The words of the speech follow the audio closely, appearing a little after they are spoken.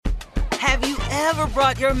Have you ever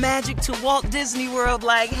brought your magic to Walt Disney World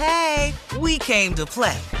like, hey, we came to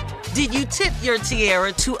play? Did you tip your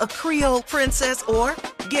tiara to a Creole princess or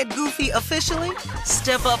get goofy officially?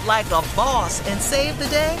 Step up like a boss and save the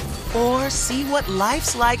day? Or see what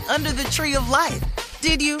life's like under the tree of life?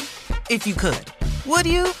 Did you? If you could. Would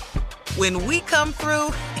you? When we come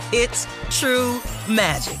through, it's true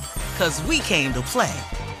magic. 'Cause we came to play.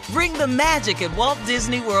 Bring the magic at Walt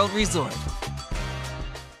Disney World Resort.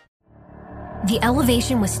 The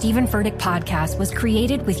Elevation with Stephen Furtick podcast was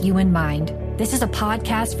created with you in mind. This is a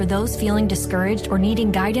podcast for those feeling discouraged or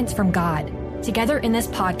needing guidance from God. Together in this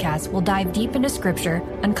podcast, we'll dive deep into Scripture,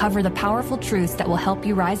 uncover the powerful truths that will help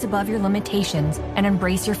you rise above your limitations and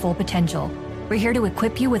embrace your full potential. We're here to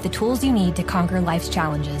equip you with the tools you need to conquer life's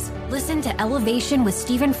challenges. Listen to Elevation with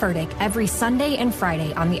Stephen Furtick every Sunday and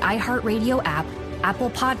Friday on the iHeartRadio app,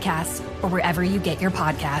 Apple Podcasts, or wherever you get your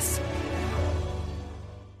podcasts.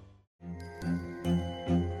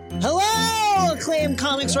 Hello, acclaimed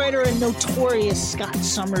comics writer and notorious Scott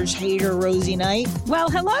Summers hater, Rosie Knight. Well,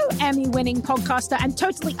 hello, Emmy-winning podcaster and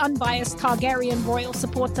totally unbiased Targaryen royal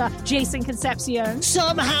supporter, Jason Concepcion.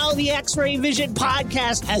 Somehow the X-Ray Vision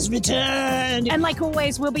podcast has returned. And like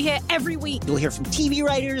always, we'll be here every week. You'll hear from TV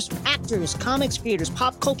writers, actors, comics creators,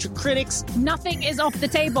 pop culture critics. Nothing is off the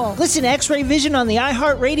table. Listen to X-Ray Vision on the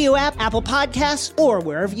iHeartRadio app, Apple Podcasts, or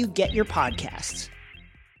wherever you get your podcasts.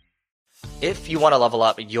 If you want to level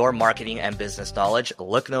up your marketing and business knowledge,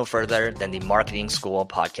 look no further than the Marketing School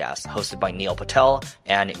podcast, hosted by Neil Patel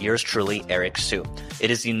and yours truly, Eric Su. It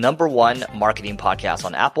is the #1 marketing podcast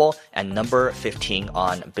on Apple and number 15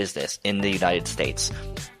 on business in the United States.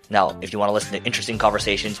 Now, if you want to listen to interesting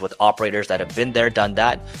conversations with operators that have been there, done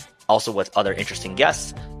that, also with other interesting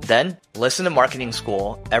guests, then listen to Marketing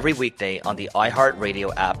School every weekday on the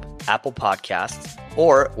iHeartRadio app, Apple Podcasts,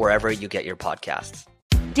 or wherever you get your podcasts.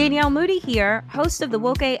 Danielle Moody here, host of the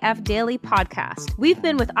Woke AF Daily podcast. We've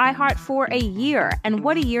been with iHeart for a year, and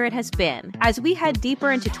what a year it has been. As we head deeper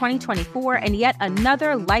into 2024 and yet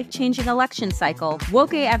another life-changing election cycle,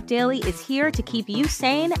 Woke AF Daily is here to keep you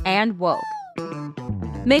sane and woke.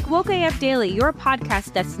 Make Woke AF Daily your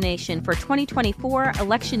podcast destination for 2024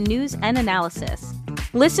 election news and analysis.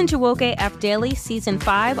 Listen to Woke AF Daily Season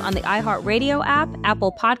 5 on the iHeartRadio app,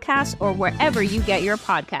 Apple Podcasts, or wherever you get your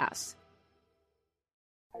podcasts.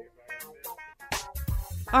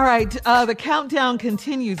 All right, the countdown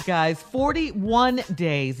continues, guys. 41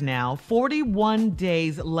 days now, 41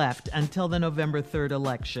 days left until the November 3rd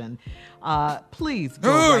election. Please go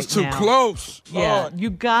right now. It's too close. Yeah, you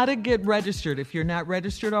got to get registered. If you're not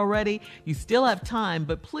registered already, you still have time,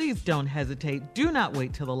 but please don't hesitate. Do not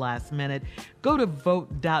wait till the last minute. Go to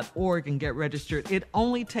vote.org and get registered. It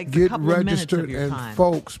only takes a couple of minutes of your time. And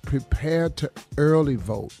folks, prepare to early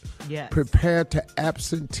vote. Yes. Prepare to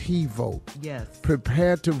absentee vote. Yes.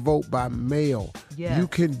 Prepare to vote by mail. Yes. You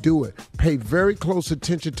can do it. Pay very close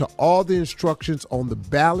attention to all the instructions on the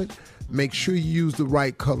ballot. Make sure you use the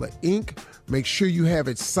right color ink. Make sure you have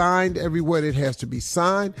it signed everywhere it has to be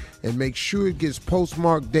signed, and make sure it gets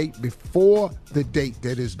postmarked date before the date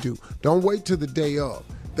that is due. Don't wait till the day of.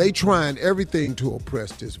 They trying everything to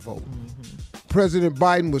oppress this vote. Mm-hmm. President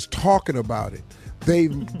Biden was talking about it.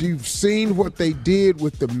 You've seen what they did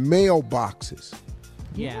with the mailboxes.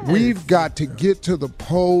 Yeah. We've got to get to the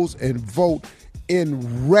polls and vote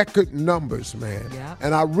in record numbers, man. Yeah.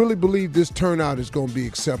 And I really believe this turnout is going to be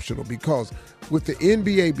exceptional because with the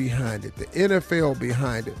NBA behind it, the NFL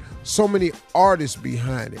behind it, so many artists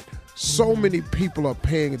behind it, so many people are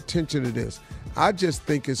paying attention to this. I just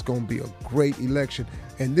think it's going to be a great election.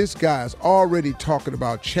 And this guy is already talking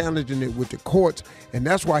about challenging it with the courts, and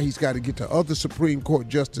that's why he's got to get the other Supreme Court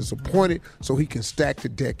justice appointed so he can stack the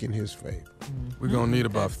deck in his favor. We're going to need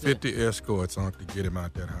about 50 escorts to get him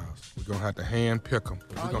out that house. We're going to have to hand pick him.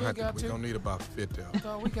 We're going to need about 50 of them.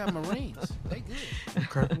 Oh, we got Marines. They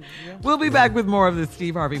good. Okay. We'll be back with more of the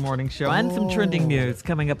Steve Harvey Morning Show and some trending news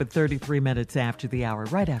coming up at 33 minutes after the hour,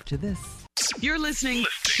 right after this. You're listening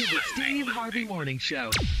to the Steve Harvey Morning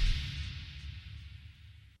Show.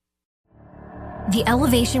 The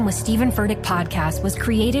Elevation with Stephen Furtick podcast was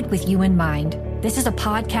created with you in mind. This is a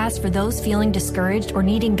podcast for those feeling discouraged or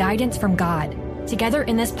needing guidance from God. Together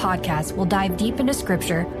in this podcast, we'll dive deep into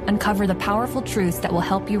Scripture, uncover the powerful truths that will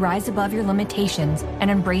help you rise above your limitations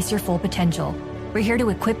and embrace your full potential. We're here to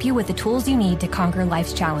equip you with the tools you need to conquer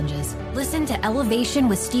life's challenges. Listen to Elevation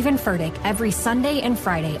with Stephen Furtick every Sunday and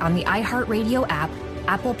Friday on the iHeartRadio app,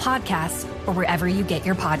 Apple Podcasts, or wherever you get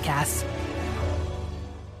your podcasts.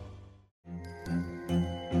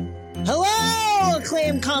 Hello, acclaimed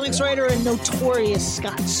am comics writer and notorious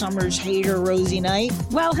Scott Summers hater, Rosie Knight.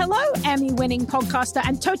 Well, hello, Emmy-winning podcaster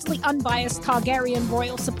and totally unbiased Targaryen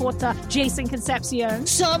royal supporter, Jason Concepcion.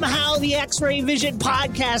 Somehow the X-Ray Vision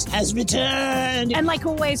podcast has returned. And like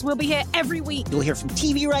always, we'll be here every week. You'll hear from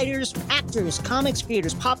TV writers, actors, comics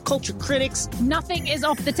creators, pop culture critics. Nothing is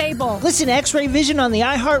off the table. Listen to X-Ray Vision on the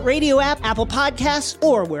iHeartRadio app, Apple Podcasts,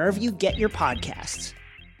 or wherever you get your podcasts.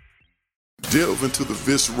 Delve into the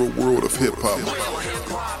visceral world of hip-hop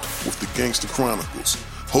with the Gangster Chronicles,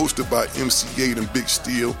 hosted by MC8 and Big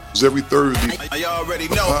Steel. Every Thursday, a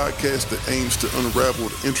podcast that aims to unravel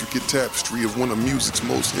the intricate tapestry of one of music's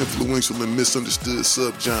most influential and misunderstood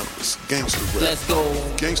subgenres, gangster rap. Let's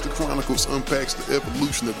go. Gangster Chronicles unpacks the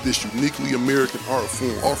evolution of this uniquely American art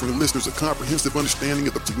form, offering listeners a comprehensive understanding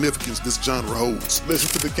of the significance this genre holds.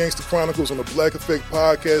 Listen to the Gangster Chronicles on the Black Effect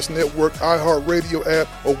Podcast Network, iHeartRadio app,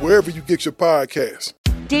 or wherever you get your podcasts.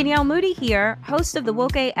 Danielle Moody here, host of the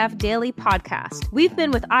Woke AF Daily podcast. We've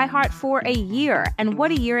been with iHeart for a year, and what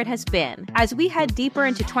a year it has been. As we head deeper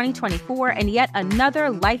into 2024 and yet another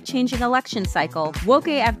life-changing election cycle, Woke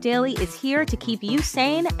AF Daily is here to keep you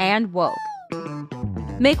sane and woke.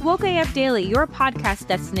 Make Woke AF Daily your podcast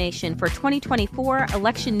destination for 2024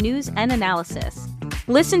 election news and analysis.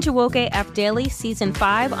 Listen to Woke AF Daily Season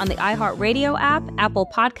 5 on the iHeartRadio app, Apple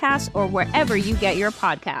Podcasts, or wherever you get your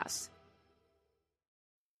podcasts.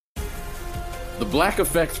 The Black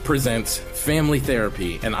Effect presents Family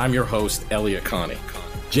Therapy, and I'm your host, Elliot Connie.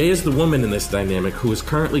 Jay is the woman in this dynamic who is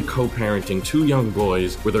currently co-parenting 2 young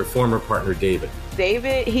boys with her former partner, David.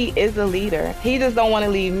 David, he is a leader. He just don't want to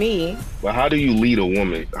leave me. But how do you lead a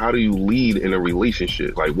woman? How do you lead in a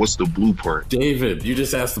relationship? Like, what's the blueprint? David, you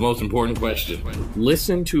just asked the most important question.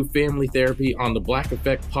 Listen to Family Therapy on the Black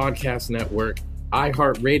Effect Podcast Network,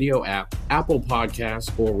 iHeartRadio app, Apple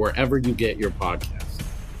Podcasts, or wherever you get your podcasts.